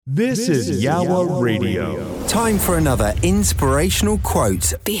This is Yawa Radio. Time for another inspirational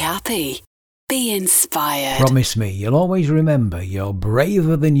quote. Be happy. Be inspired. Promise me you'll always remember you're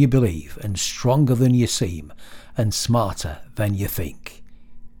braver than you believe and stronger than you seem and smarter than you think.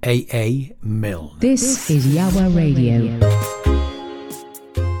 A.A. Milne. This is Yawa Radio.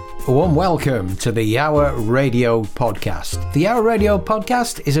 A warm welcome to the Yawa Radio podcast. The Yawa Radio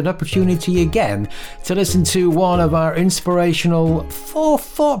podcast is an opportunity again to listen to one of our inspirational,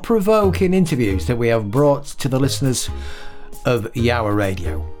 thought-provoking interviews that we have brought to the listeners of Yawa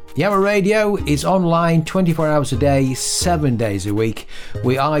Radio. Yawa Radio is online 24 hours a day, 7 days a week.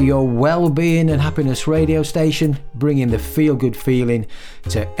 We are your well-being and happiness radio station, bringing the feel-good feeling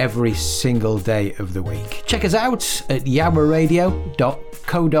to every single day of the week. Check us out at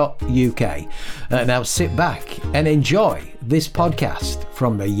yawaradio.co.uk. Now sit back and enjoy this podcast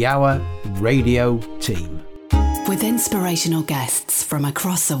from the Yawa Radio team. With inspirational guests from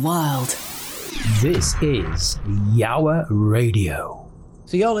across the world. This is Yawa Radio.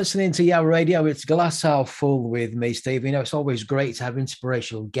 So you're listening to Yawa Radio. It's Glass Half Full with me, Steve. You know, it's always great to have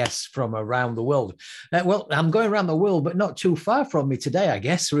inspirational guests from around the world. Well, I'm going around the world, but not too far from me today, I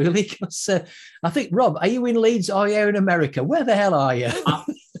guess, really. Because I think, Rob, are you in Leeds or are you in America? Where the hell are you?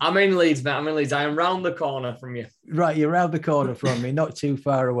 I'm in Leeds, mate. I'm in Leeds. I am round the corner from you. Right, you're round the corner from me, not too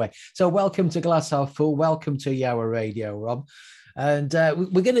far away. So welcome to Glass Half Full. Welcome to Yawa Radio, Rob. And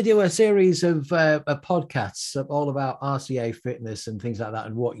we're going to do a series of podcasts all about RCA fitness and things like that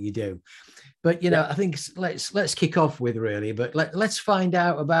and what you do. But, you know, I think let's kick off with really, but let's find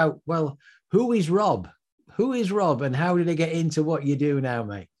out about, well, who is Rob? Who is Rob and how did he get into what you do now,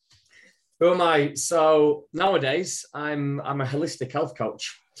 mate? Who am I? So nowadays, I'm a holistic health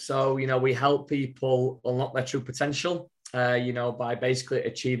coach. So, you know, we help people unlock their true potential. By basically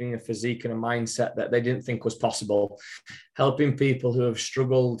achieving a physique and a mindset that they didn't think was possible, helping people who have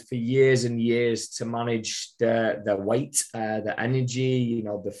struggled for years and years to manage their weight, their energy,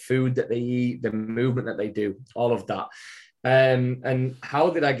 the food that they eat, the movement that they do, all of that. And how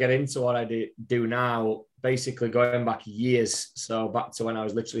did I get into what I do now? Basically going back years. So back to when I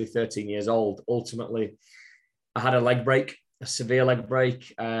was literally 13 years old. Ultimately, I had a leg break. A severe leg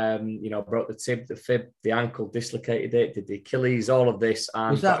break, broke the tib, the fib, the ankle, dislocated it, did the Achilles, all of this.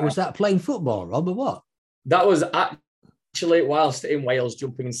 And was that playing football, Rob, or what? That was actually whilst in Wales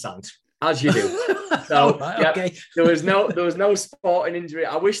jumping in sand, as you do. So okay. There was no sporting injury.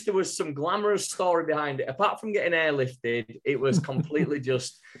 I wish there was some glamorous story behind it. Apart from getting airlifted, it was completely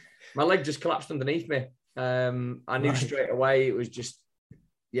just my leg just collapsed underneath me. I knew straight away it was just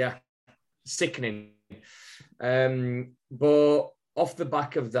sickening. But off the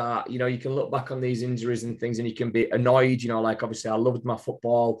back of that, you can look back on these injuries and things and you can be annoyed, like obviously I loved my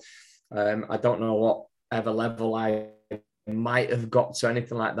football. I don't know what ever level I might have got to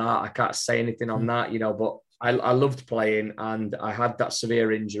anything like that. I can't say anything on that, but I loved playing and I had that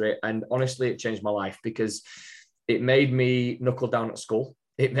severe injury. And honestly, it changed my life because it made me knuckle down at school.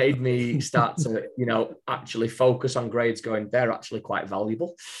 It made me start to, actually focus on grades going, they're actually quite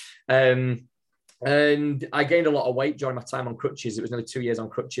valuable. And I gained a lot of weight during my time on crutches. It was nearly 2 years on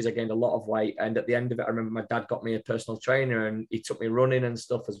crutches. I gained a lot of weight. And at the end of it, I remember my dad got me a personal trainer and he took me running and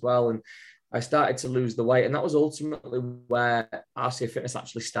stuff as well. And I started to lose the weight. And that was ultimately where RCA Fitness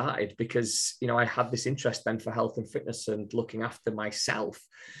actually started because, I had this interest then for health and fitness and looking after myself.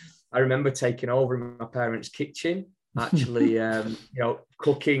 I remember taking over in my parents' kitchen, actually,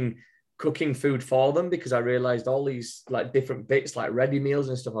 cooking food for them because I realized all these like different bits like ready meals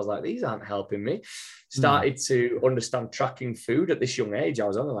and stuff. I was like, these aren't helping me. Started to understand tracking food at this young age. I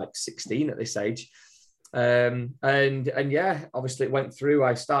was only like 16 at this age. Obviously it went through.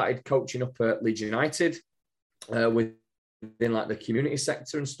 I started coaching up at Leeds United within like the community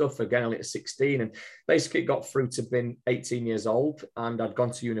sector and stuff again, only at 16 and basically got through to being 18 years old and I'd gone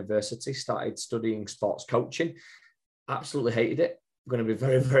to university, started studying sports coaching. Absolutely hated it. I'm going to be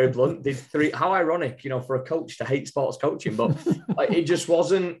very, very blunt. How ironic, for a coach to hate sports coaching, but it just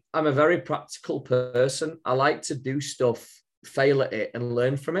wasn't. I'm a very practical person. I like to do stuff, fail at it and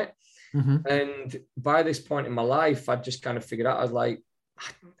learn from it. Mm-hmm. And by this point in my life, I just kind of figured out, I was like,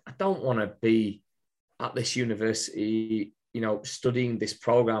 I don't want to be at this university, studying this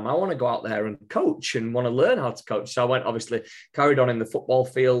program. I want to go out there and coach and want to learn how to coach. So I carried on in the football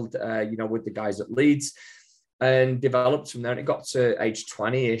field, with the guys at Leeds. And developed from there. And it got to age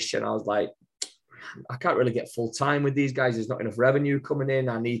 20-ish. And I was like, I can't really get full time with these guys. There's not enough revenue coming in.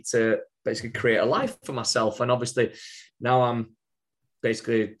 I need to basically create a life for myself. And obviously now I'm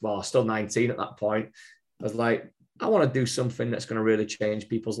still 19 at that point. I was like, I want to do something that's going to really change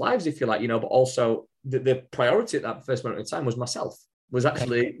people's lives, if you like, but also the priority at that first moment in time was myself. was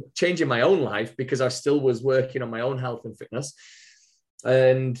actually changing my own life because I still was working on my own health and fitness.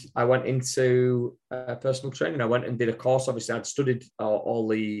 And I went into personal training. I went and did a course. Obviously, I'd studied all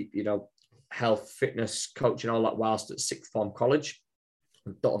the, health, fitness, coaching, all that whilst at sixth form college.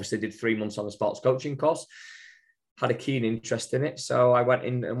 Obviously did 3 months on the sports coaching course. Had a keen interest in it. So I went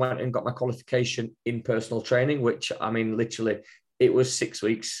and got my qualification in personal training, which, I mean, literally, it was 6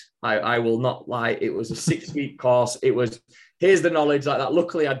 weeks. I will not lie. It was a 6-week course. It was, here's the knowledge like that.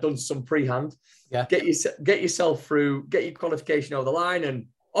 Luckily, I'd done some pre-hand. Yeah. Get yourself through, get your qualification over the line, and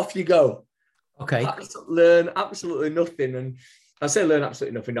off you go. Okay. Learn absolutely nothing. And I say learn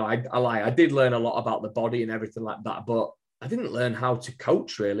absolutely nothing. No, I lie. I did learn a lot about the body and everything like that, but I didn't learn how to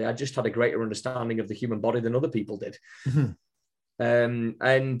coach, really. I just had a greater understanding of the human body than other people did. Mm-hmm.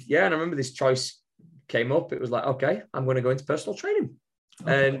 And I remember this choice came up. It was like, okay, I'm going to go into personal training.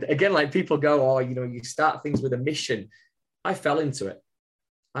 Okay. And again, like people go, you start things with a mission. I fell into it.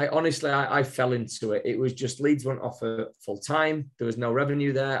 I fell into it. It was just Leeds weren't offer full time. There was no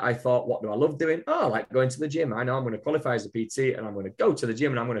revenue there. I thought, what do I love doing? Oh, I like going to the gym. I know I'm going to qualify as a PT and I'm going to go to the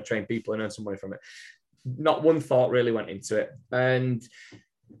gym and I'm going to train people and earn some money from it. Not one thought really went into it. And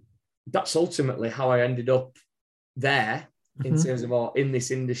that's ultimately how I ended up there in terms of in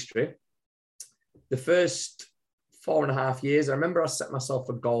this industry. The first 4.5 years, I remember I set myself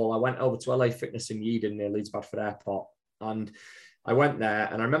a goal. I went over to LA Fitness in Yeadon near Leeds Bradford Airport. And I went there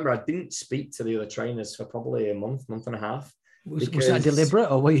and I remember I didn't speak to the other trainers for probably a month and a half. Was that deliberate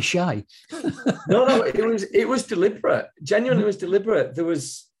or were you shy? No, it was deliberate. Genuinely, it was deliberate. There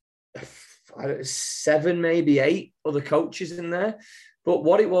was 7, maybe 8 other coaches in there. But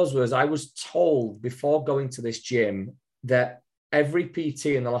what it was I was told before going to this gym that every PT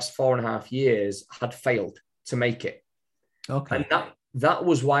in the last 4.5 years had failed to make it. Okay. And that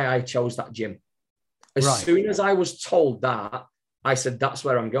was why I chose that gym. As soon as I was told that, I said, that's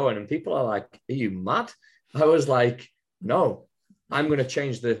where I'm going. And people are like, are you mad? I was like, no, I'm going to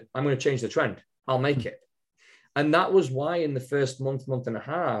change the trend. I'll make it. And that was why in the first month and a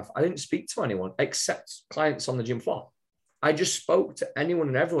half, I didn't speak to anyone except clients on the gym floor. I just spoke to anyone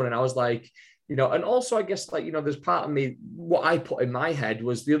and everyone. And I was like, and also I guess there's part of me, what I put in my head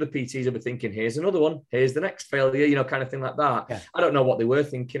was the other PTs will be thinking, here's another one, here's the next failure, kind of thing like that. Yeah. I don't know what they were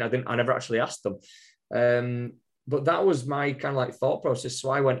thinking. I never actually asked them. But that was my kind of thought process. So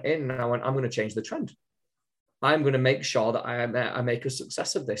I went in and I'm going to change the trend. I'm going to make sure that I make a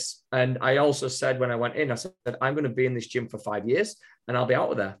success of this. And I also said when I went in, I said, I'm going to be in this gym for 5 years and I'll be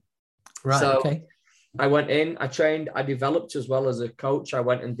out of there. Right. So okay. I went in, I trained, I developed as well as a coach. I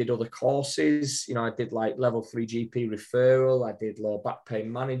went and did other courses. I did level 3 GP referral. I did low back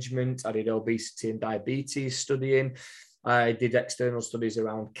pain management. I did obesity and diabetes studying. I did external studies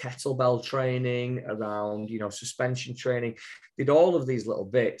around kettlebell training, around, suspension training, did all of these little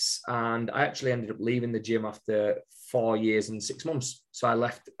bits. And I actually ended up leaving the gym after 4 years and 6 months. So I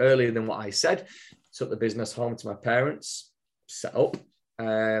left earlier than what I said, took the business home to my parents, set up.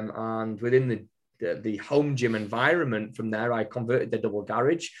 And within the home gym environment from there, I converted the double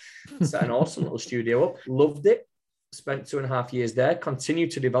garage, set an awesome little studio up, loved it. Spent 2.5 years there, continued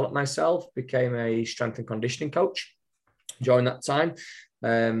to develop myself, became a strength and conditioning coach during that time.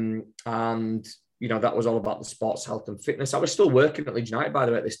 And, that was all about the sports, health and fitness. I was still working at Leeds United, by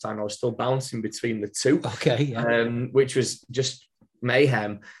the way, at this time. I was still bouncing between the two, which was just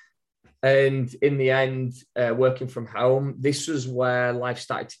mayhem. And in the end, working from home, this was where life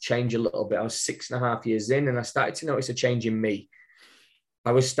started to change a little bit. I was 6.5 years in and I started to notice a change in me.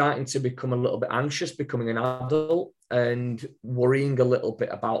 I was starting to become a little bit anxious, becoming an adult and worrying a little bit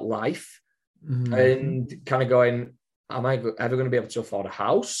about life and kind of going, am I ever going to be able to afford a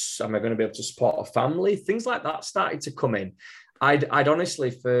house? Am I going to be able to support a family? Things like that started to come in. I'd honestly,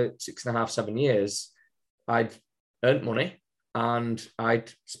 for 6.5, 7 years, I'd earned money and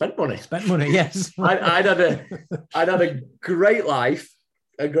I'd spent money. Yes. I'd had a great life,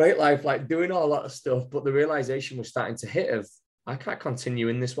 like doing all that stuff. But the realization was starting to hit of, I can't continue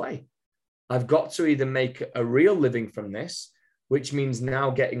in this way. I've got to either make a real living from this, which means now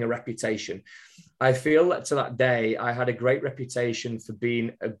getting a reputation. I feel that to that day, I had a great reputation for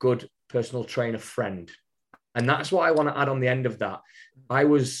being a good personal trainer friend. And that's what I want to add on the end of that. I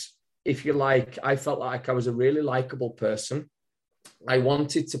was, if you like, I felt like I was a really likable person. I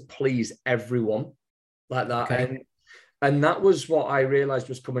wanted to please everyone like that. Okay. And that was what I realized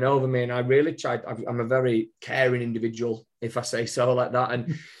was coming over me. And I really tried, I'm a very caring individual, if I say so like that.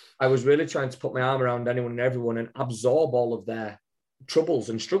 And I was really trying to put my arm around anyone and everyone and absorb all of their troubles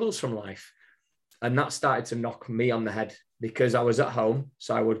and struggles from life. And that started to knock me on the head because I was at home.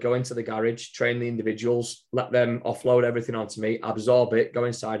 So I would go into the garage, train the individuals, let them offload everything onto me, absorb it, go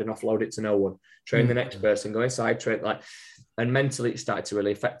inside and offload it to no one. Train the next person, go inside, train like, and mentally it started to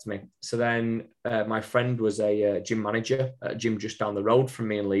really affect me. So then my friend was a gym manager at a gym just down the road from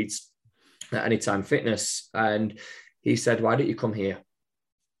me in Leeds at Anytime Fitness. And he said, why don't you come here?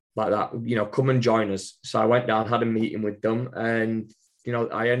 Like that, you know, come and join us. So I went down, had a meeting with them, and, you know,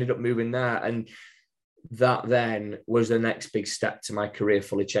 I ended up moving there. And that then was the next big step to my career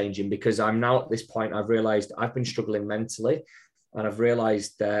fully changing, because I'm now at this point, I've realized I've been struggling mentally, and I've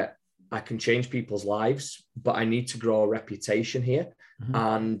realized that I can change people's lives, but I need to grow a reputation here.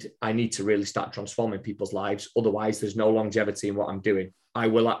 And I need to really start transforming people's lives. Otherwise, there's no longevity in what I'm doing. I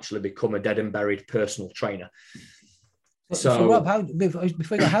will actually become a dead and buried personal trainer. So Rob,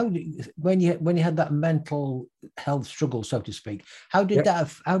 when you had that mental health struggle, so to speak, how did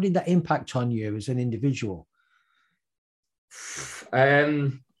that impact on you as an individual?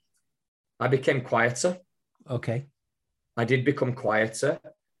 I became quieter. Okay. I did become quieter.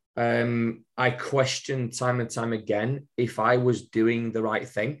 I questioned time and time again if I was doing the right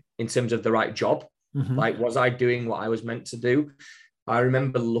thing in terms of the right job. Like, was I doing what I was meant to do? I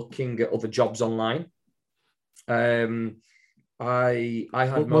remember looking at other jobs online. I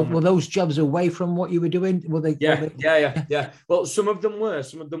had were those jobs away from what you were doing? Were they? Yeah. Well, some of them were,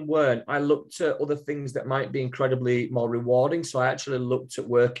 some of them weren't. I looked at other things that might be incredibly more rewarding. So I actually looked at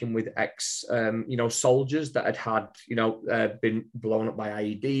working with soldiers that had been blown up by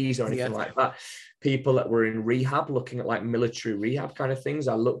IEDs or anything like that. People that were in rehab, looking at like military rehab kind of things.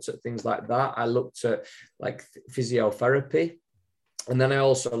 I looked at things like that. I looked at like physiotherapy. And then I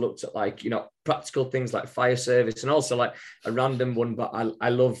also looked at practical things like fire service, and also like a random one, but I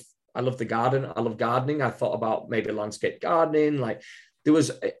love the garden. I love gardening. I thought about maybe landscape gardening. Like, there was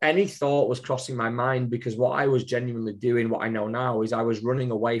any thought was crossing my mind, because what I was genuinely doing, what I know now, is I was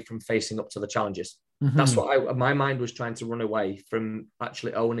running away from facing up to the challenges. That's what my mind was trying to run away from,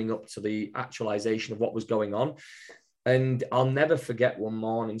 actually owning up to the actualization of what was going on. And I'll never forget one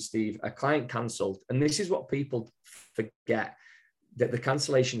morning, Steve, a client cancelled. And this is what people forget, that the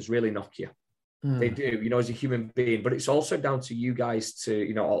cancellations really knock you. They do, as a human being, but it's also down to you guys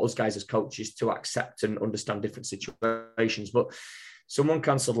to, or us guys as coaches, to accept and understand different situations. But someone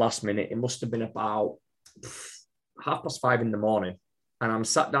cancelled last minute. It must have been about 5:30 in the morning. And I'm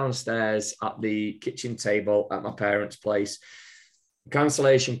sat downstairs at the kitchen table at my parents' place.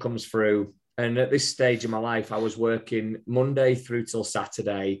 Cancellation comes through. And at this stage in my life, I was working Monday through till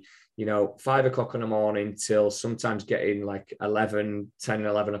Saturday, 5 o'clock in the morning till sometimes getting like 10,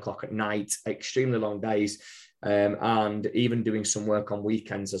 11 o'clock at night, extremely long days, and even doing some work on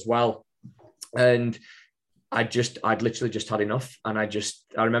weekends as well. And I'd literally just had enough. And I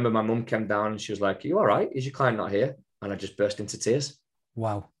remember my mum came down and she was like, "Are you all right? Is your client not here?" And I just burst into tears.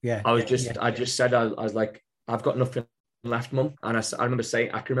 Wow. Yeah. I just said, I was like, "I've got nothing left, Mum." And I remember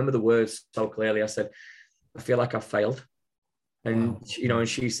saying, I can remember the words so clearly. I said, "I feel like I've failed." And, wow. And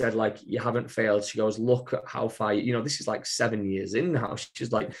she said, like, "You haven't failed." She goes, "Look at how far, this is like 7 years in now."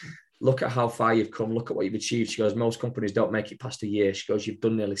 She's like, "Look at how far you've come. Look at what you've achieved." She goes, "Most companies don't make it past a year." She goes, "You've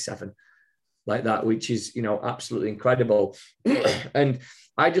done nearly 7 like that," which is, absolutely incredible. And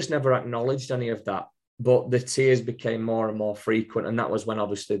I just never acknowledged any of that, but the tears became more and more frequent. And that was when,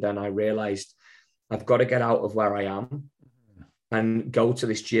 obviously, then I realized I've got to get out of where I am and go to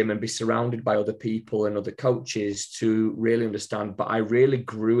this gym and be surrounded by other people and other coaches to really understand. But I really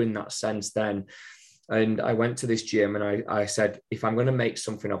grew in that sense then. And I went to this gym and I said, if I'm going to make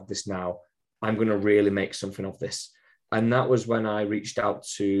something of this now, I'm going to really make something of this. And that was when I reached out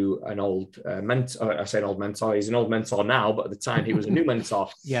to an old mentor. I say an old mentor. He's an old mentor now, but at the time he was a new mentor.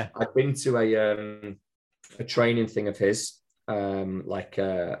 Yeah. I'd been to a training thing of his, a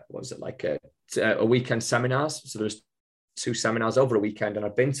weekend seminars. So there was 2 seminars over a weekend, and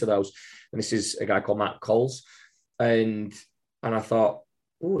I've been to those. And this is a guy called Matt Coles. And I thought,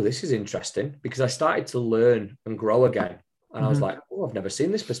 oh, this is interesting, because I started to learn and grow again. And I was like, oh, I've never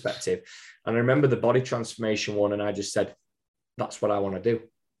seen this perspective. And I remember the body transformation one, and I just said, that's what I want to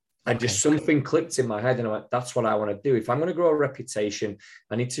do. Something clicked in my head, and I went, that's what I want to do. If I'm going to grow a reputation,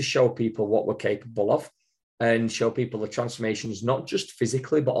 I need to show people what we're capable of, and show people the transformations, not just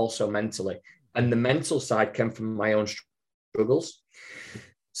physically, but also mentally. And the mental side came from my own struggles.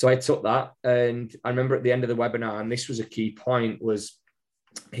 So I took that, and I remember at the end of the webinar, and this was a key point, was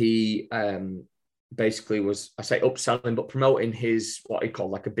he basically was, I say upselling, but promoting his, what he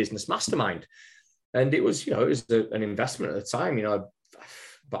called like a business mastermind. And it was, it was an investment at the time,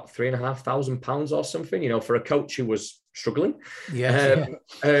 about £3,500 or something, for a coach who was struggling. Yeah.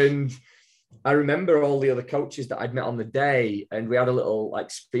 And I remember all the other coaches that I'd met on the day, and we had a little like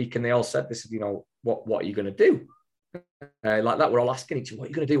speak, and they all said this, what are you going to do? Like that, we're all asking each other, what are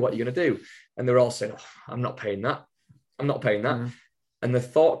you going to do? What are you going to do? And they're all saying, I'm not paying that. I'm not paying that. And the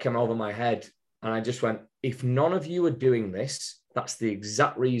thought came over my head, and I just went, if none of you are doing this, that's the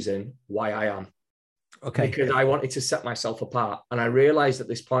exact reason why I am. Okay. Because I wanted to set myself apart. And I realized at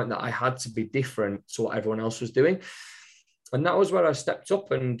this point that I had to be different to what everyone else was doing. And that was where I stepped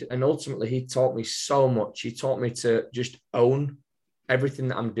up, and ultimately he taught me so much. He taught me to just own everything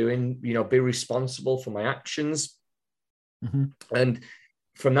that I'm doing, be responsible for my actions. And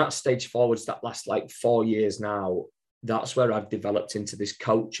from that stage forwards, that last like 4 years now, that's where I've developed into this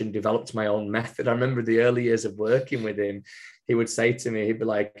coach and developed my own method. I remember the early years of working with him, he would say to me, he'd be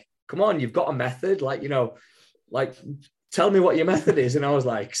like, come on, you've got a method, like, tell me what your method is. And I was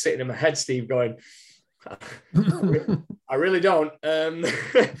like sitting in my head, Steve, going, I really don't. I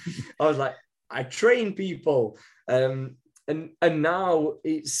was like, I train people. And now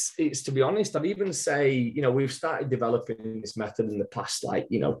it's to be honest, I'd even say, we've started developing this method in the past,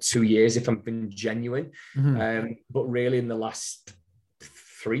 2 years, if I'm being genuine. But really in the last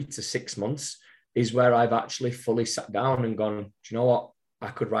 3 to 6 months is where I've actually fully sat down and gone, do you know what? I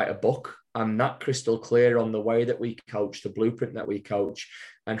could write a book. I'm that crystal clear on the way that we coach, the blueprint that we coach,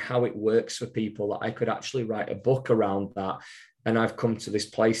 and how it works for people, that I could actually write a book around that. And I've come to this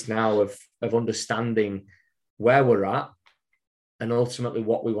place now of understanding where we're at and ultimately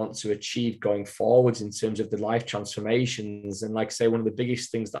what we want to achieve going forwards in terms of the life transformations. And like I say, one of the biggest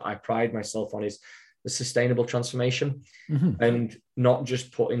things that I pride myself on is the sustainable transformation, and not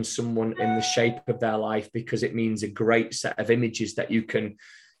just putting someone in the shape of their life because it means a great set of images that you can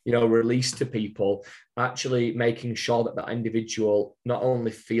release to people, actually making sure that that individual not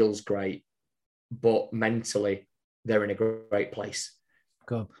only feels great, but mentally they're in a great place.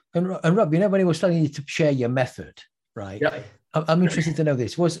 Cool. And Rob, when he was telling you to share your method, right? Yeah. I'm interested to know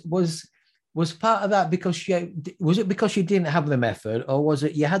this. Was part of that because was it because you didn't have the method, or was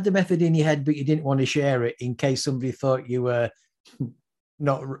it you had the method in your head but you didn't want to share it in case somebody thought you were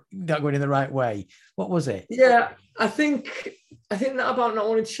not going in the right way? What was it? Yeah, I think that about not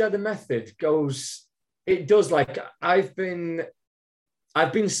wanting to share the method does like I've been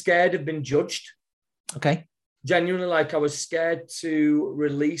scared of being judged. Okay. Genuinely, like I was scared to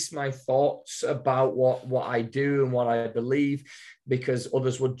release my thoughts about what I do and what I believe, because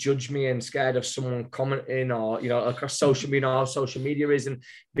others would judge me, and scared of someone commenting or, across social media, how social media is. And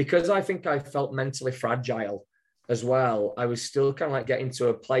because I think I felt mentally fragile as well, I was still kind of like getting to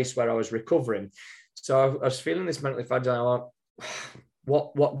a place where I was recovering. So I was feeling this mentally fragile.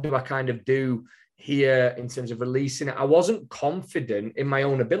 What do I kind of do here in terms of releasing it? I wasn't confident in my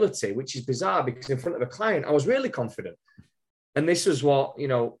own ability, which is bizarre because in front of a client, I was really confident. And this is what,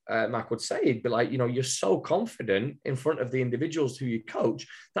 Mac would say. He'd be like, you're so confident in front of the individuals who you coach.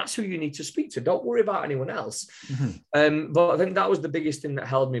 That's who you need to speak to. Don't worry about anyone else. But I think that was the biggest thing that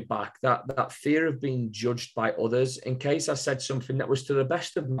held me back, that fear of being judged by others in case I said something that was to the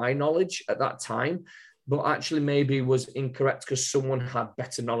best of my knowledge at that time, but actually maybe was incorrect because someone had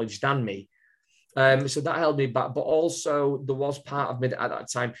better knowledge than me. So that held me back. But also there was part of me that at that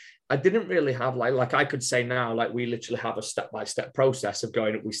time, I didn't really have like I could say now, like we literally have a step-by-step process of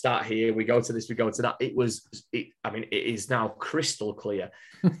going, we start here, we go to this, we go to that. It is now crystal clear.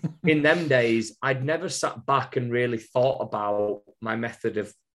 In them days, I'd never sat back and really thought about my method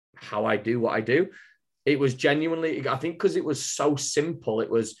of how I do what I do. It was genuinely, I think because it was so simple, it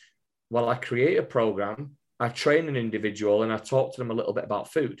was, well, I create a program, I train an individual, and I talk to them a little bit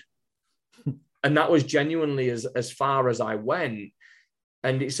about food. And that was genuinely as far as I went.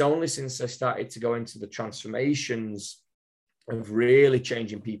 And it's only since I started to go into the transformations of really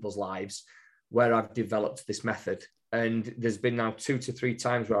changing people's lives where I've developed this method. And there's been now 2 to 3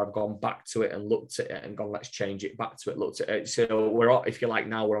 times where I've gone back to it and looked at it and gone, let's change it, back to it, looked at it. So we're, if you like,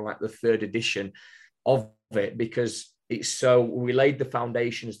 now we're on like the 3rd edition of it, because we laid the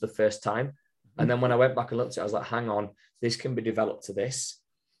foundations the first time. And then when I went back and looked at it, I was like, hang on, this can be developed to this.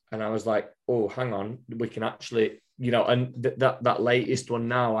 And I was like, oh, hang on, we can actually, and that latest one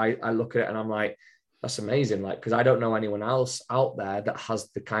now, I look at it and I'm like, that's amazing. Like, because I don't know anyone else out there that has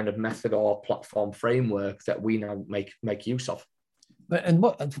the kind of method or platform framework that we now make use of. And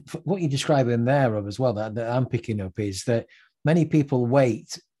what you're describing there, Rob, as well, that I'm picking up is that many people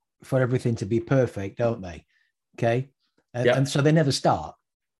wait for everything to be perfect, don't they? Okay. And so they never start.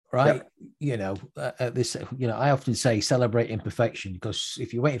 Right. Yep. I often say celebrate imperfection, because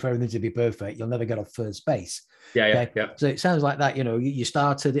if you're waiting for everything to be perfect, you'll never get off first base. Yeah. So it sounds like that, you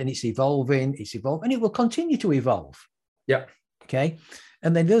started and it's evolving, and it will continue to evolve. Yeah. Okay.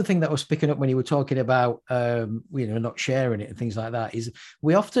 And then the other thing that I was picking up when you were talking about, not sharing it and things like that is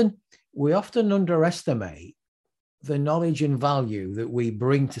we often underestimate the knowledge and value that we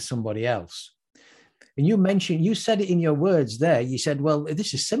bring to somebody else. And you said it in your words there. You said, well,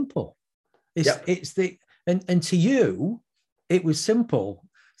 this is simple. And to you, it was simple.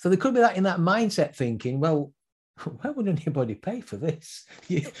 So there could be that in that mindset thinking, well, why would anybody pay for this?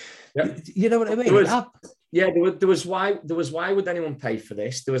 You know what I mean? There was why would anyone pay for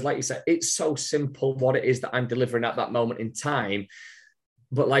this? There was, like you said, it's so simple what it is that I'm delivering at that moment in time.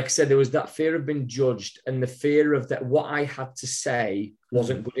 But like I said, there was that fear of being judged and the fear of that what I had to say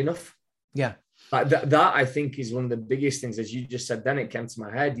wasn't good enough. Yeah. Like that I think is one of the biggest things, as you just said, then it came to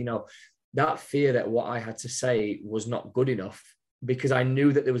my head, that fear that what I had to say was not good enough, because I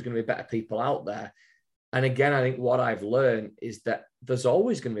knew that there was going to be better people out there. And again, I think what I've learned is that there's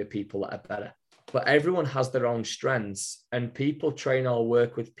always going to be people that are better, but everyone has their own strengths, and people train or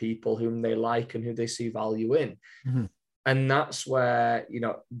work with people whom they like and who they see value in. Mm-hmm. And that's where,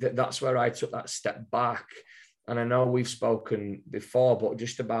 that's where I took that step back. And I know we've spoken before, but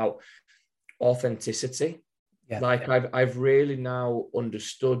just about authenticity. Yeah. Like I've really now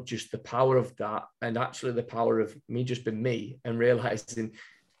understood just the power of that, and actually the power of me just being me and realizing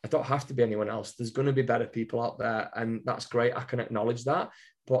I don't have to be anyone else. There's going to be better people out there, and that's great. I can acknowledge that,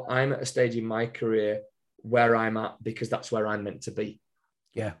 but I'm at a stage in my career where I'm at because that's where I'm meant to be.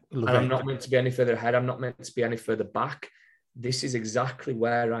 Yeah. And I'm not meant to be any further ahead. I'm not meant to be any further back. This is exactly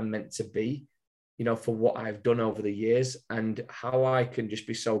where I'm meant to be, for what I've done over the years, and how I can just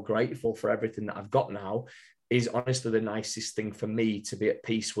be so grateful for everything that I've got now is honestly the nicest thing for me, to be at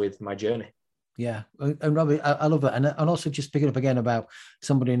peace with my journey. Yeah. And Robbie, I love that. And also just picking up again about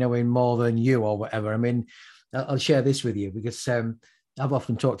somebody knowing more than you or whatever. I mean, I'll share this with you because I've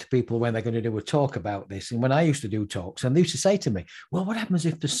often talked to people when they're going to do a talk about this. And when I used to do talks, and they used to say to me, well, what happens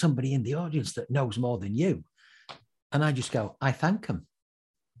if there's somebody in the audience that knows more than you? And I just go, I thank them.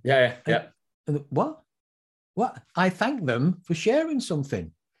 Yeah. And what? I thank them for sharing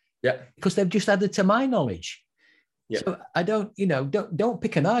something. Yeah. Because they've just added to my knowledge. Yeah. So I don't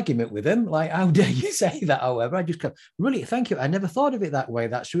pick an argument with them. Like, how dare you say that? However, I just go, really, thank you. I never thought of it that way.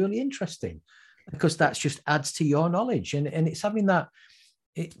 That's really interesting, because that's just adds to your knowledge. And it's having that,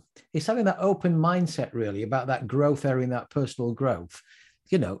 it's having that open mindset really about that growth area and that personal growth.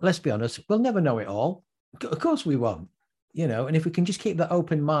 Let's be honest, we'll never know it all. Of course we won't, and if we can just keep that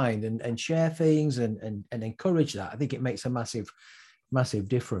open mind and share things and encourage that, I think it makes a massive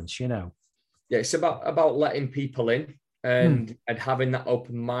difference, Yeah, it's about letting people in and having that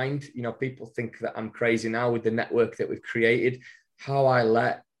open mind. People think that I'm crazy now with the network that we've created, how I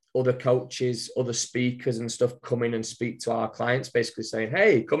let other coaches, other speakers and stuff come in and speak to our clients, basically saying,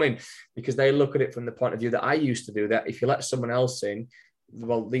 hey, come in, because they look at it from the point of view that I used to do, that if you let someone else in,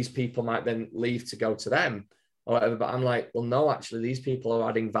 well, these people might then leave to go to them or whatever. But I'm like, well, no, actually, these people are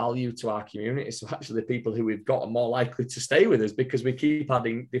adding value to our community. So actually the people who we've got are more likely to stay with us, because we keep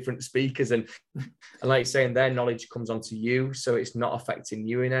adding different speakers and like saying, their knowledge comes onto you. So it's not affecting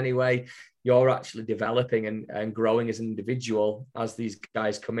you in any way. You're actually developing and growing as an individual as these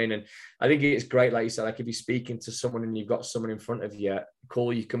guys come in. And I think it's great, like you said, like if you're speaking to someone and you've got someone in front of you,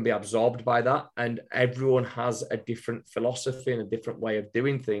 cool, you can be absorbed by that. And everyone has a different philosophy and a different way of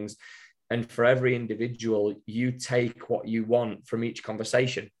doing things. And for every individual, you take what you want from each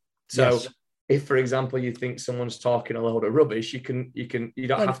conversation. So yes. If, for example, you think someone's talking a load of rubbish, you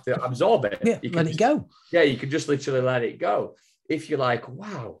don't have to absorb it. Yeah, you can let it go. Yeah, you can just literally let it go. If you're like,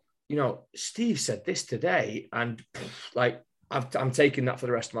 wow, Steve said this today, and like I'm taking that for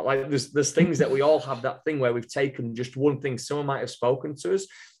the rest of my life. There's things that we all have, that thing where we've taken just one thing. Someone might have spoken to us,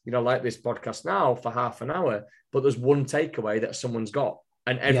 like this podcast now for half an hour, but there's one takeaway that someone's got,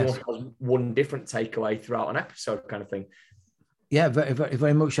 and everyone has one different takeaway throughout an episode, kind of thing. Yeah, very, very,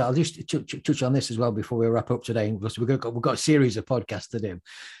 very much. I'll just touch on this as well before we wrap up today, because we've got a series of podcasts to do.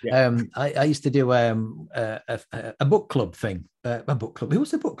 Yeah. I used to do a book club thing. A book club. It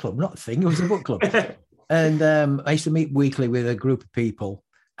was a book club, not a thing. It was a book club. And I used to meet weekly with a group of people,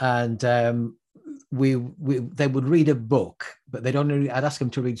 and they would read a book, but I'd ask them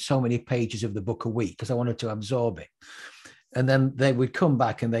to read so many pages of the book a week because I wanted to absorb it. And then they would come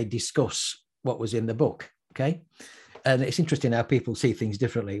back and they discuss what was in the book. Okay. And it's interesting how people see things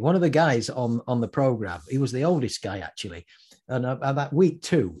differently. One of the guys on the program, he was the oldest guy actually. And that week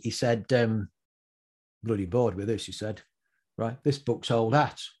 2, he said, bloody bored with this, he said, right? This book's old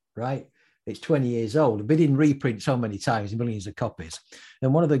hat, right? It's 20 years old. But it didn't reprint so many times, millions of copies.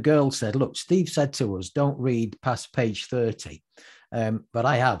 And one of the girls said, look, Steve said to us, don't read past page 30. But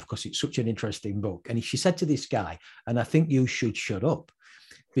I have, because it's such an interesting book. And she said to this guy, and I think you should shut up.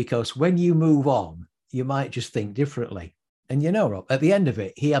 because when you move on, you might just think differently. And you know, Rob, at the end of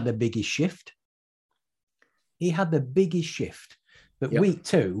it, he had the biggest shift. But week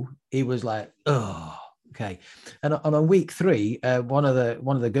 2, he was like, oh, okay. And on week 3, one of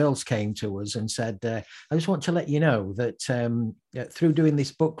the girls came to us and said, I just want to let you know that through doing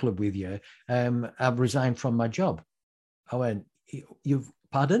this book club with you, I've resigned from my job. I went, you've,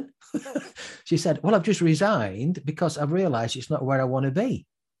 pardon? She said, well, I've just resigned because I've realized it's not where I want to be.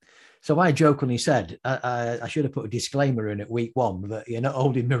 So I jokingly said, I should have put a disclaimer in at week 1 that you're not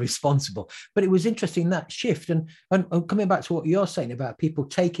holding me responsible. But it was interesting, that shift. And coming back to what you're saying about people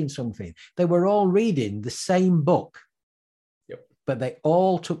taking something, they were all reading the same book, but they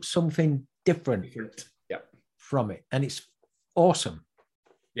all took something different from it. And it's awesome.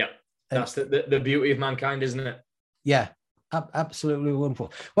 Yeah, that's the beauty of mankind, isn't it? Yeah. Absolutely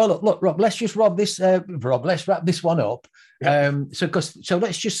wonderful. Well, look, Rob, let's wrap this one up. So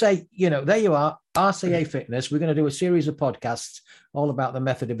let's just say, there you are, RCA Fitness. We're going to do a series of podcasts all about the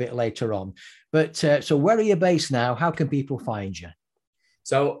method a bit later on. But so where are you based now? How can people find you?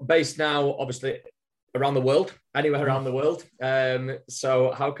 So based now, obviously, around the world, anywhere around the world.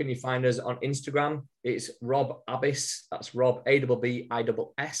 So how can you find us on Instagram? It's Rob Abbiss. That's Rob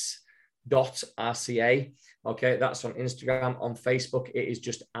ABBIS .RCA. Okay, that's on Instagram. On Facebook, it is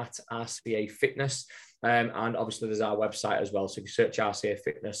just at RCA Fitness. And obviously there's our website as well. So if you search RCA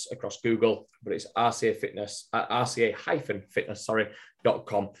Fitness across Google, but it's RCA Fitness,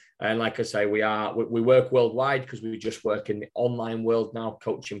 RCA-fitness.com. And like I say, we work worldwide because we just work in the online world now,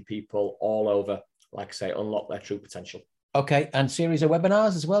 coaching people all over, like I say, unlock their true potential. Okay, and series of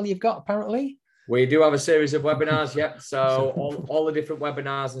webinars as well you've got apparently? We do have a series of webinars, So all the different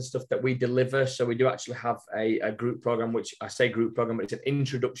webinars and stuff that we deliver. So we do actually have a group program, which I say group program, but it's an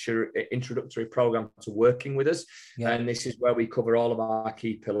introductory program to working with us. Yeah. And this is where we cover all of our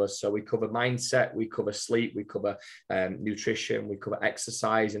key pillars. So we cover mindset, we cover sleep, we cover nutrition, we cover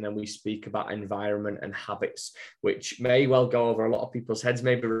exercise, and then we speak about environment and habits, which may well go over a lot of people's heads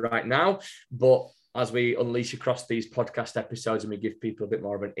maybe right now, but as we unleash across these podcast episodes and we give people a bit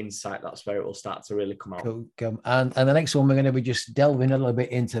more of an insight, that's where it will start to really come out. Cool. And the next one, we're going to be just delving a little bit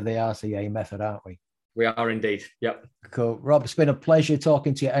into the RCA method, aren't we? We are indeed. Yep. Cool. Rob, it's been a pleasure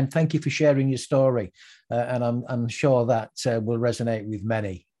talking to you, and thank you for sharing your story. And I'm sure that will resonate with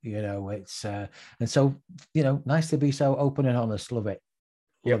many. It's and so nice to be so open and honest. Love it.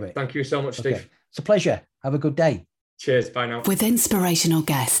 Love it. Thank you so much, Steve. It's a pleasure. Have a good day. Cheers. Bye now. With inspirational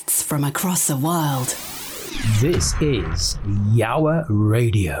guests from across the world. This is Yawa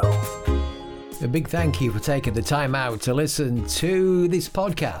Radio. A big thank you for taking the time out to listen to this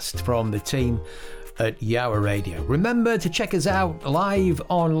podcast from the team at Yawa Radio. Remember to check us out live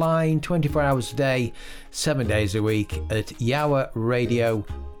online 24 hours a day, 7 days a week at yawaradio.co.uk.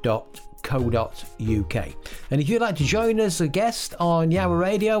 And if you'd like to join us as a guest on Yawa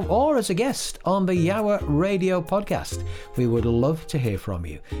Radio or as a guest on the Yawa Radio podcast, we would love to hear from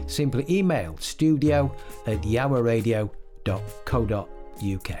you. Simply email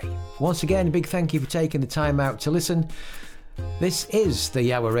studio@yawaradio.co.uk. Once again, a big thank you for taking the time out to listen. This is the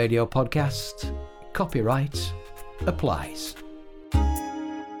Yawa Radio podcast. Copyright applies.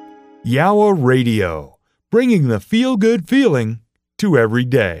 Yawa Radio, bringing the feel-good feeling to every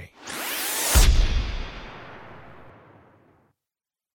day.